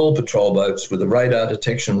that small patrol boats with a radar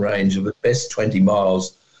detection range of at best 20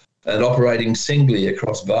 miles and operating singly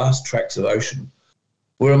across vast tracts of ocean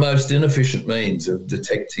were a most inefficient means of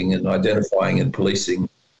detecting and identifying and policing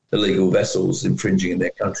illegal vessels infringing in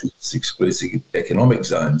their country's exclusive economic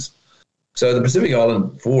zones. So the Pacific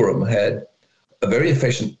Island Forum had a very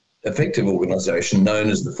effective organisation known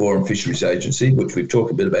as the Forum Fisheries Agency, which we've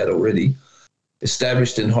talked a bit about already,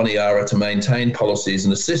 established in Honiara to maintain policies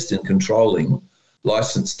and assist in controlling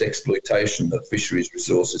licensed exploitation of fisheries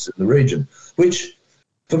resources in the region, which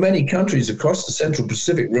for many countries across the Central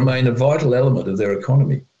Pacific remain a vital element of their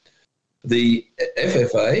economy. The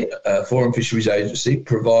FFA, Forum Fisheries Agency,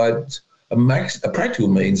 provides a practical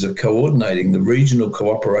means of coordinating the regional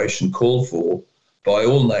cooperation called for by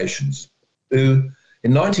all nations, who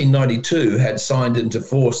in 1992 had signed into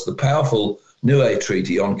force the powerful Niue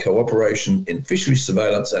Treaty on cooperation in fisheries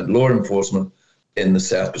surveillance and law enforcement in the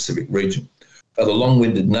South Pacific region. The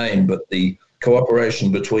long-winded name, but the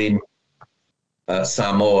cooperation between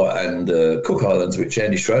Samoa and Cook Islands, which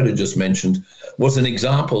Andy Schroeder just mentioned, was an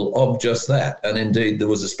example of just that. And indeed, there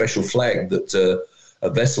was a special flag that a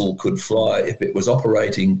vessel could fly if it was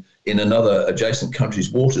operating in another adjacent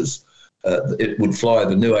country's waters it would fly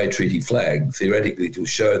the Niue Treaty flag, theoretically to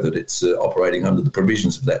show that it's operating under the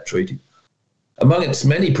provisions of that treaty. Among its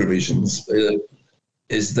many provisions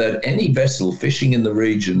is that any vessel fishing in the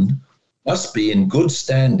region must be in good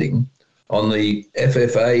standing on the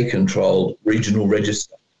FFA-controlled regional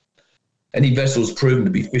register. Any vessels proven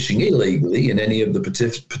to be fishing illegally in any of the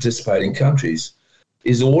participating countries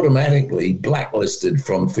is automatically blacklisted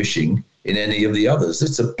from fishing in any of the others.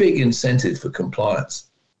 It's a big incentive for compliance.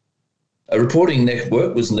 A reporting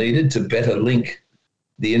network was needed to better link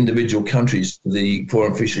the individual countries to the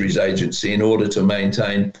Foreign Fisheries Agency in order to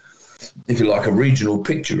maintain, if you like, a regional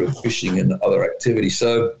picture of fishing and other activities.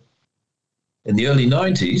 So in the early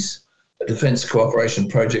 90s, a defence cooperation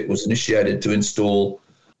project was initiated to install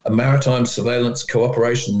a maritime surveillance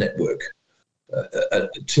cooperation network, a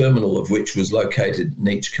terminal of which was located in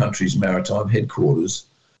each country's maritime headquarters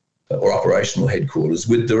or operational headquarters,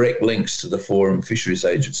 with direct links to the Foreign Fisheries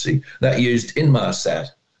Agency. That used Inmarsat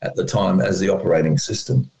at the time as the operating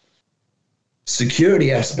system.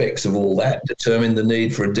 Security aspects of all that determined the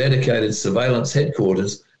need for a dedicated surveillance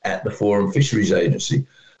headquarters at the Foreign Fisheries Agency,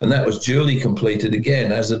 and that was duly completed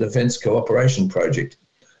again as a defence cooperation project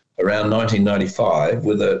around 1995,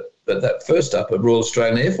 with that first up, a Royal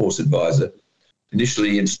Australian Air Force advisor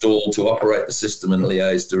initially installed to operate the system and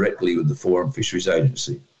liaise directly with the Foreign Fisheries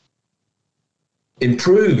Agency.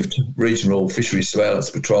 Improved regional fisheries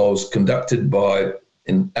surveillance patrols conducted by,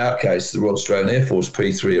 in our case, the Royal Australian Air Force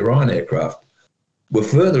P3 Orion aircraft were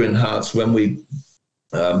further enhanced when we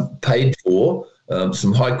paid for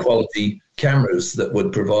some high-quality cameras that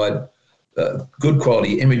would provide good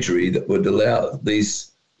quality imagery that would allow these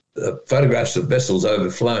photographs of vessels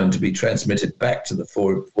overflown to be transmitted back to the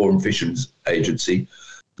Foreign Fisheries Agency,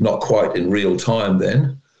 not quite in real time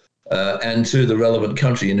then, and to the relevant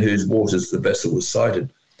country in whose waters the vessel was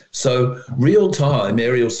sighted. So real-time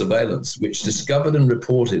aerial surveillance, which discovered and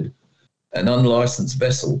reported an unlicensed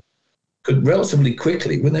vessel, could relatively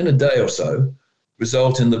quickly, within a day or so,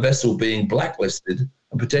 result in the vessel being blacklisted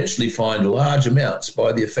and potentially fined large amounts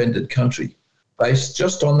by the offended country, based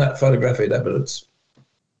just on that photographic evidence.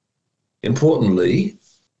 Importantly,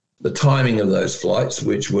 the timing of those flights,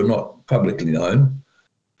 which were not publicly known,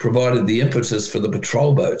 provided the impetus for the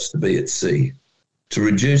patrol boats to be at sea, to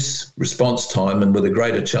reduce response time and with a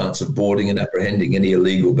greater chance of boarding and apprehending any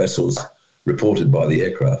illegal vessels reported by the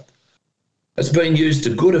aircraft. It's been used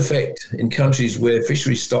to good effect in countries where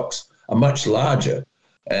fishery stocks are much larger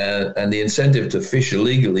and the incentive to fish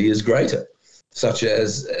illegally is greater, such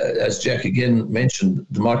as Jack again mentioned,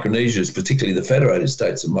 the Micronesias, particularly the Federated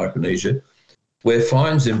States of Micronesia, where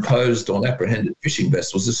fines imposed on apprehended fishing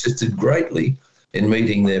vessels assisted greatly in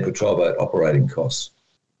meeting their patrol boat operating costs.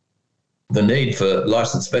 The need for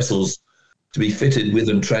licensed vessels to be fitted with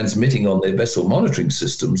and transmitting on their vessel monitoring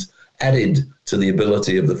systems added to the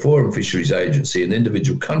ability of the Foreign Fisheries Agency and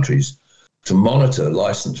individual countries to monitor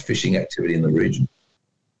licensed fishing activity in the region.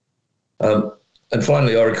 And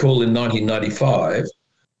finally, I recall in 1995,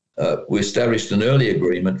 we established an early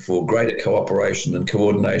agreement for greater cooperation and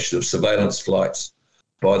coordination of surveillance flights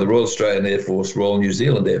by the Royal Australian Air Force, Royal New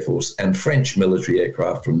Zealand Air Force and French military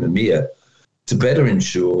aircraft from NMEA to better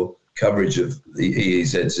ensure coverage of the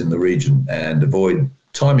EEZs in the region and avoid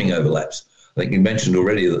timing overlaps. I think you mentioned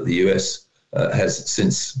already that the US has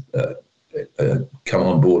since come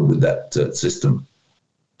on board with that system.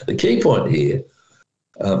 The key point here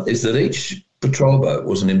is that each patrol boat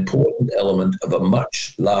was an important element of a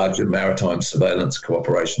much larger maritime surveillance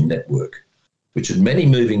cooperation network, which had many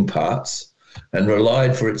moving parts and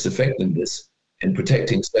relied for its effectiveness in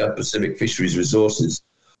protecting South Pacific fisheries resources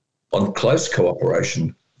on close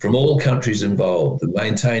cooperation from all countries involved, and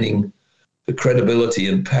maintaining the credibility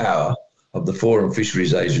and power of the Foreign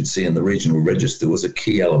Fisheries Agency and the regional register was a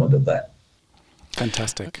key element of that.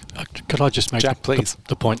 Fantastic. Could I just make Jack, please.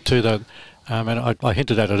 the point too, though, and I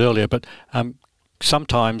hinted at it earlier, but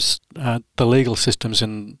sometimes the legal systems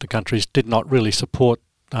in the countries did not really support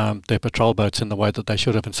their patrol boats in the way that they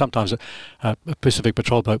should have, and sometimes a Pacific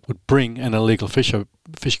patrol boat would bring an illegal fishing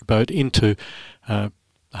boat into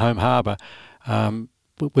home harbour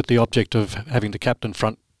with the object of having the captain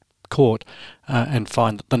front court and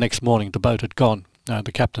find that the next morning the boat had gone.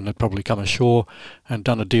 The captain had probably come ashore and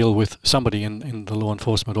done a deal with somebody in the law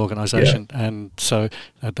enforcement organisation, and so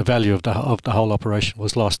the value of the whole operation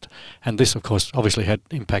was lost. And this, of course, obviously had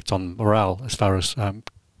impacts on morale as far as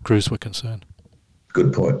crews were concerned.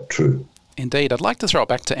 Good point, true. Indeed. I'd like to throw it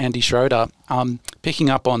back to Andy Schroeder, picking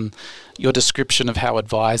up on your description of how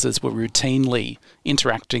advisors were routinely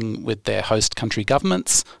interacting with their host country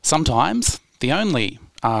governments, sometimes the only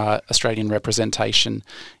Australian representation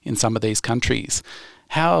in some of these countries.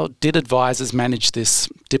 How did advisors manage this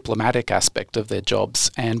diplomatic aspect of their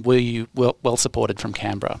jobs, and were you well supported from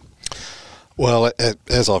Canberra? Well,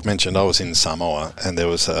 as I've mentioned, I was in Samoa, and there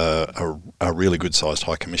was a really good-sized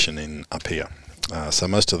High Commission up here. So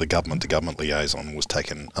most of the government-to-government liaison was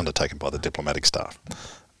undertaken by the diplomatic staff.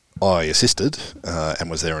 I assisted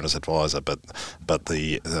and was there as advisor, but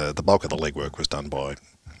the bulk of the legwork was done by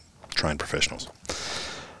trained professionals.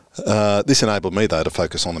 This enabled me, though, to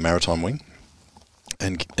focus on the maritime wing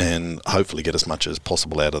and hopefully get as much as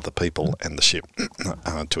possible out of the people and the ship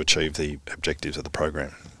to achieve the objectives of the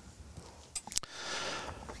program.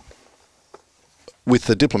 With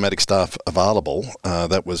the diplomatic staff available,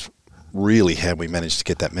 that was really how we managed to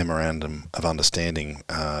get that memorandum of understanding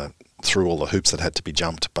through all the hoops that had to be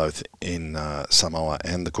jumped, both in Samoa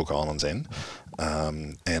and the Cook Islands end.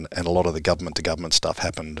 And a lot of the government-to-government stuff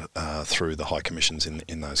happened through the high commissions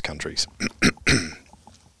in those countries.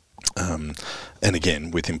 And again,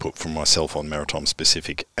 with input from myself on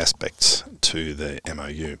maritime-specific aspects to the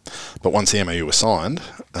MOU. But once the MOU was signed,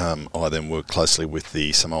 I then worked closely with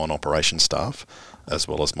the Samoan operations staff, as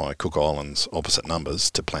well as my Cook Islands opposite numbers,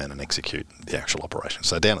 to plan and execute the actual operation.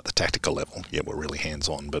 So down at the tactical level, yeah, we're really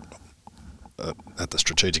hands-on, but at the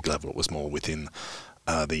strategic level, it was more within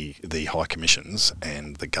the high commissions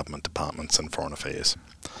and the government departments and foreign affairs.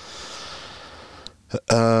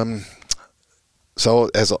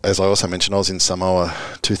 So as I also mentioned, I was in Samoa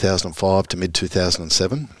 2005 to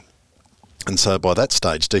mid-2007. And so by that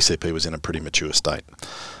stage, DCP was in a pretty mature state.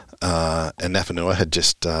 And Nafanua had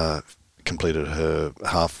just completed her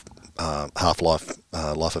half-life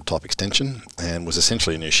life of type extension and was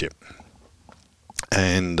essentially a new ship.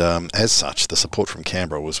 And as such, the support from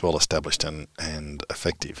Canberra was well established and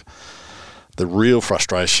effective. The real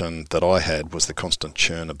frustration that I had was the constant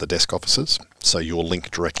churn of the desk officers, so your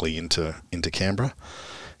link directly into Canberra.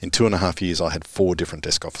 In 2.5 years, I had 4 different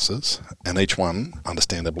desk officers, and each one,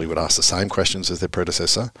 understandably, would ask the same questions as their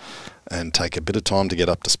predecessor and take a bit of time to get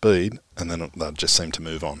up to speed, and then they'd just seem to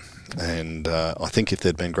move on. And I think if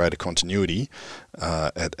there'd been greater continuity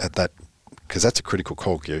at that, because that's a critical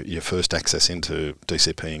cog, your first access into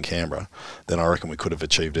DCP in Canberra, then I reckon we could have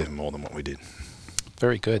achieved even more than what we did.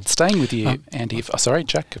 Very good. Staying with you, Andy. Sorry,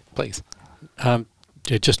 Jack, please.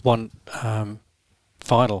 Just one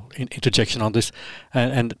final interjection on this,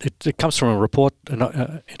 and it comes from a report, an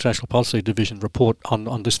International Policy Division report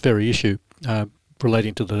on this very issue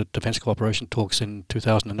relating to the defence cooperation talks in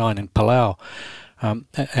 2009 in Palau,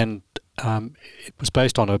 and it was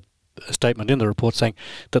based on a statement in the report saying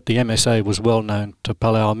that the MSA was well known to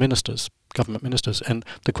Palau ministers, government ministers, and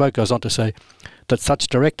the quote goes on to say that such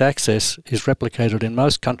direct access is replicated in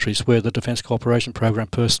most countries where the Defence Cooperation Program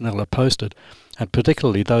personnel are posted, and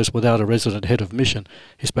particularly those without a resident head of mission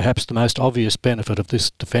is perhaps the most obvious benefit of this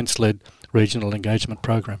defence-led regional engagement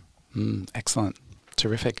program. Excellent.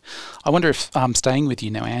 Terrific. I wonder if, staying with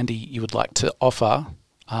you now, Andy, you would like to offer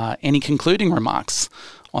any concluding remarks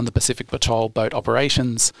on the Pacific Patrol boat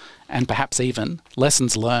operations and perhaps even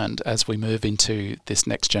lessons learned as we move into this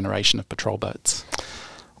next generation of patrol boats.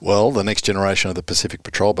 Well, the next generation of the Pacific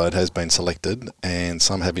Patrol boat has been selected, and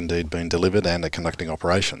some have indeed been delivered and are conducting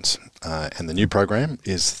operations. And the new program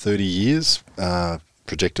is 30 years,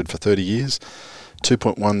 projected for 30 years,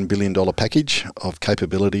 $2.1 billion package of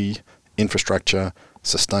capability, infrastructure,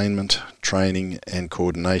 sustainment, training and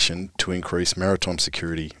coordination to increase maritime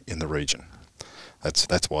security in the region.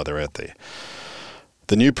 That's why they're out there.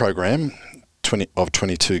 The new program of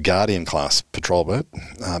 22 Guardian class patrol boat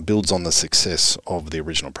builds on the success of the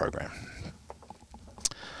original program.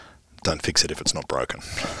 Don't fix it if it's not broken.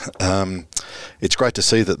 It's great to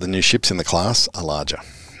see that the new ships in the class are larger.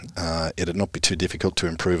 It'd not be too difficult to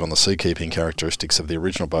improve on the seakeeping characteristics of the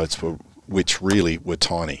original boats, which really were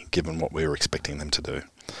tiny given what we were expecting them to do.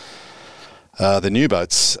 The new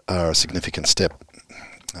boats are a significant step,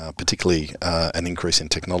 particularly an increase in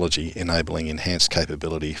technology enabling enhanced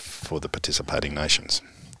capability for the participating nations.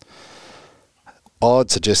 I'd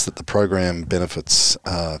suggest that the program benefits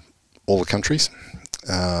all the countries.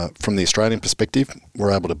 From the Australian perspective,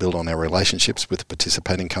 we're able to build on our relationships with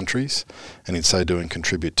participating countries and in so doing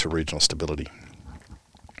contribute to regional stability.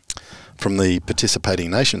 From the participating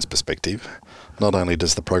nations perspective, not only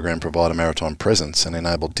does the program provide a maritime presence and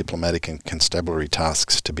enable diplomatic and constabulary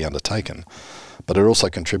tasks to be undertaken, but it also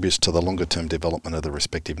contributes to the longer-term development of the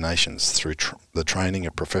respective nations through the training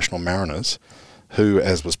of professional mariners who,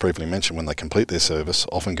 as was briefly mentioned, when they complete their service,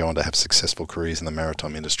 often go on to have successful careers in the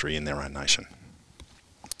maritime industry in their own nation.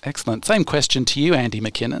 Excellent. Same question to you, Andy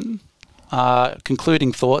McKinnon.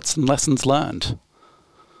 Concluding thoughts and lessons learned.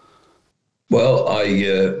 Well,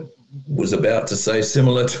 I was about to say,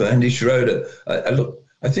 similar to Andy Schroeder.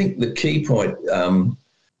 I think the key point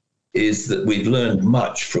is that we've learned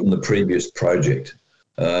much from the previous project.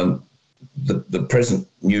 The present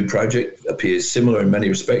new project appears similar in many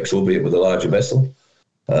respects, albeit with a larger vessel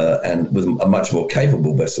and with a much more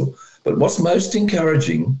capable vessel. But what's most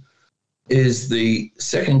encouraging is the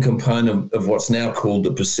second component of what's now called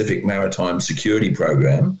the Pacific Maritime Security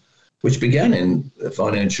Program, which began in the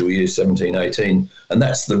financial year 17-18, and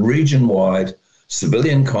that's the region-wide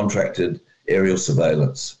civilian contracted aerial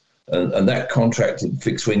surveillance. And that contracted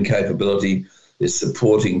fixed-wing capability is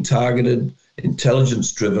supporting targeted,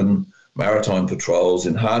 intelligence-driven maritime patrols,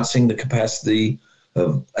 enhancing the capacity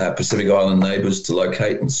of our Pacific Island neighbours to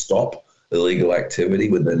locate and stop illegal activity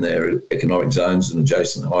within their economic zones and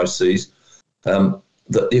adjacent high seas.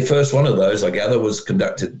 The first one of those, I gather, was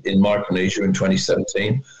conducted in Micronesia in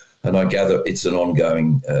 2017, and I gather it's an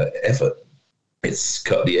ongoing effort.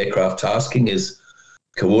 The aircraft tasking is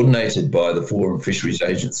coordinated by the Forum Fisheries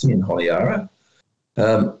Agency in Honiara.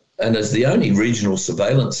 And as the only regional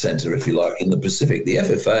surveillance centre, if you like, in the Pacific, the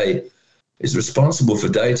FFA is responsible for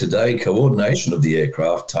day-to-day coordination of the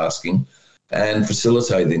aircraft tasking and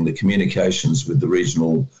facilitating the communications with the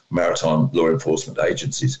regional maritime law enforcement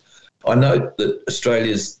agencies. I note that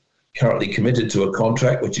Australia's currently committed to a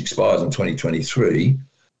contract which expires in 2023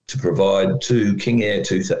 to provide 2 King Air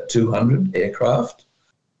 200 aircraft,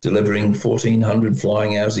 delivering 1,400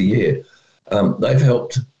 flying hours a year. They've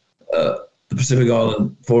helped the Pacific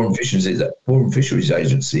Island Forum Fisheries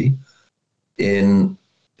Agency in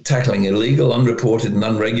tackling illegal, unreported and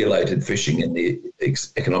unregulated fishing in the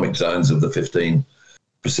economic zones of the 15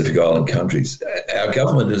 Pacific Island countries. Our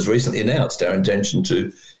government has recently announced our intention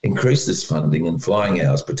to increase this funding and flying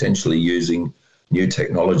hours, potentially using new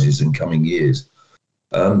technologies in coming years.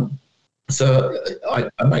 So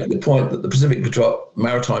I make the point that the Pacific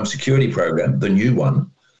Maritime Security Program, the new one,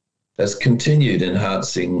 has continued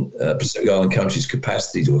enhancing Pacific Island countries'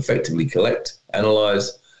 capacity to effectively collect,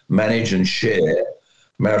 analyse, manage and share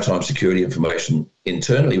maritime security information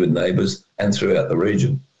internally with neighbours and throughout the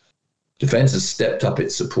region. Defence has stepped up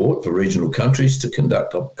its support for regional countries to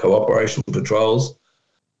conduct cooperation patrols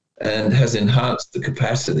and has enhanced the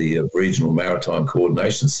capacity of regional maritime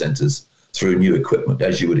coordination centres through new equipment,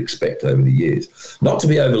 as you would expect over the years. Not to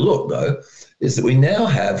be overlooked, though, is that we now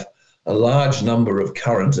have a large number of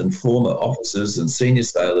current and former officers and senior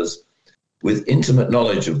sailors with intimate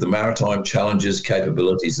knowledge of the maritime challenges,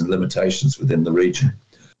 capabilities and limitations within the region,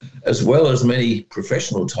 as well as many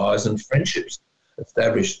professional ties and friendships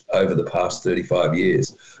established over the past 35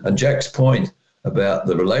 years. And Jack's point about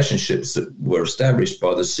the relationships that were established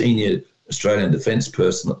by the senior Australian defence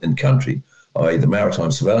person in country, i.e. the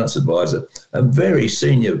Maritime Surveillance Advisor, and very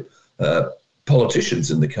senior politicians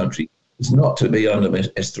in the country, is not to be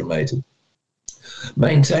underestimated.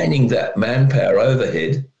 Maintaining that manpower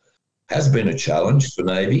overhead has been a challenge for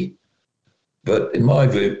Navy, but in my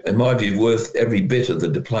view, worth every bit of the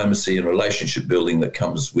diplomacy and relationship building that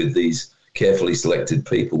comes with these carefully selected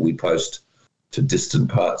people we post to distant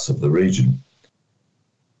parts of the region.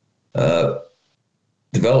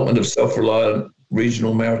 Development of self-reliant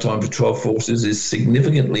regional maritime patrol forces is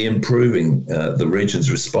significantly improving the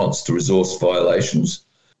region's response to resource violations,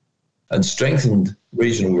 and strengthened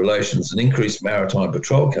regional relations and increased maritime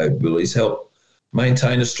patrol capabilities help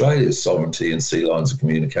maintain Australia's sovereignty and sea lines of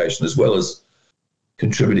communication, as well as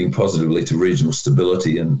contributing positively to regional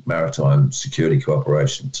stability and maritime security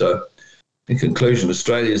cooperation. So, in conclusion,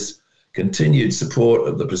 Australia's continued support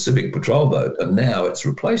of the Pacific Patrol Boat, and now its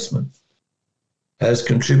replacement, has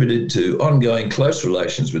contributed to ongoing close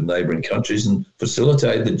relations with neighbouring countries and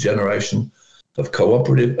facilitated the generation of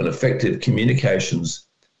cooperative and effective communications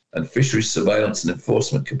and fisheries surveillance and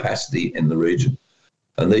enforcement capacity in the region.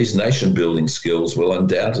 And these nation-building skills will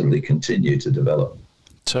undoubtedly continue to develop.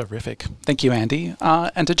 Terrific. Thank you, Andy.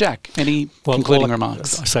 And to Jack, any concluding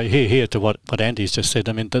remarks? I say here to what Andy's just said.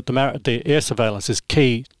 I mean, the air surveillance is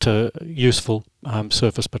key to useful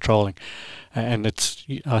surface patrolling, and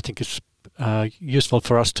I think it's useful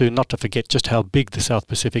for us not to forget just how big the South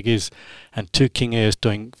Pacific is, and 2 King Airs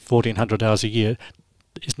doing 1,400 hours a year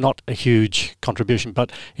is not a huge contribution,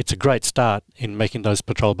 but it's a great start in making those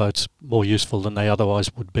patrol boats more useful than they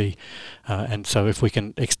otherwise would be. And so if we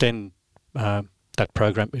can extend that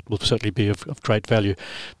program, it will certainly be of great value.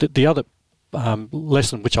 The other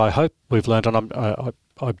lesson, which I hope we've learned, and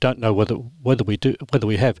I don't know whether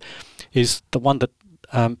we have, is the one that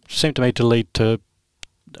seemed to me to lead to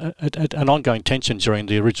an ongoing tension during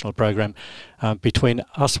the original program between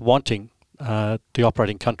us wanting the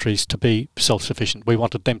operating countries to be self-sufficient. We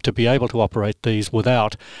wanted them to be able to operate these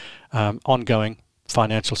without ongoing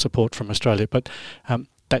financial support from Australia, but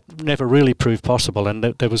that never really proved possible, and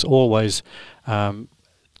there was always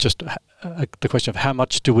just the question of how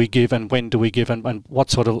much do we give and when do we give and what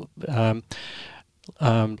sort of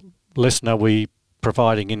lesson are we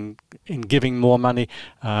providing in giving more money,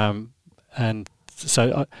 and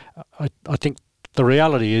so I think the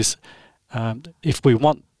reality is if we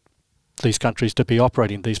want these countries to be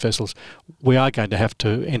operating these vessels, we are going to have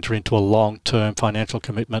to enter into a long-term financial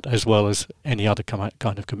commitment as well as any other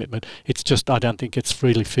kind of commitment. It's just, I don't think it's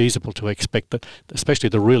really feasible to expect that, especially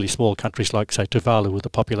the really small countries like, say, Tuvalu with a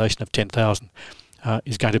population of 10,000,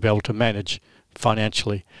 is going to be able to manage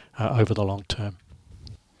financially over the long term.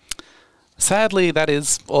 Sadly, that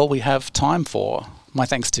is all we have time for. My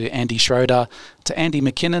thanks to Andy Schroeder, to Andy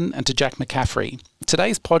McKinnon and to Jack McCaffrey.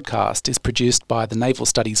 Today's podcast is produced by the Naval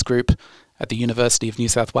Studies Group at the University of New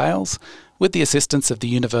South Wales with the assistance of the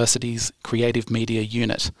university's Creative Media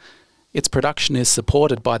Unit. Its production is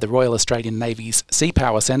supported by the Royal Australian Navy's Sea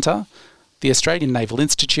Power Centre, the Australian Naval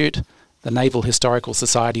Institute, the Naval Historical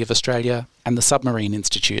Society of Australia and the Submarine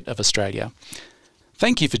Institute of Australia.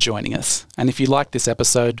 Thank you for joining us, and if you like this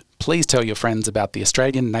episode, please tell your friends about the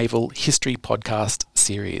Australian Naval History Podcast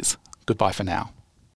series. Goodbye for now.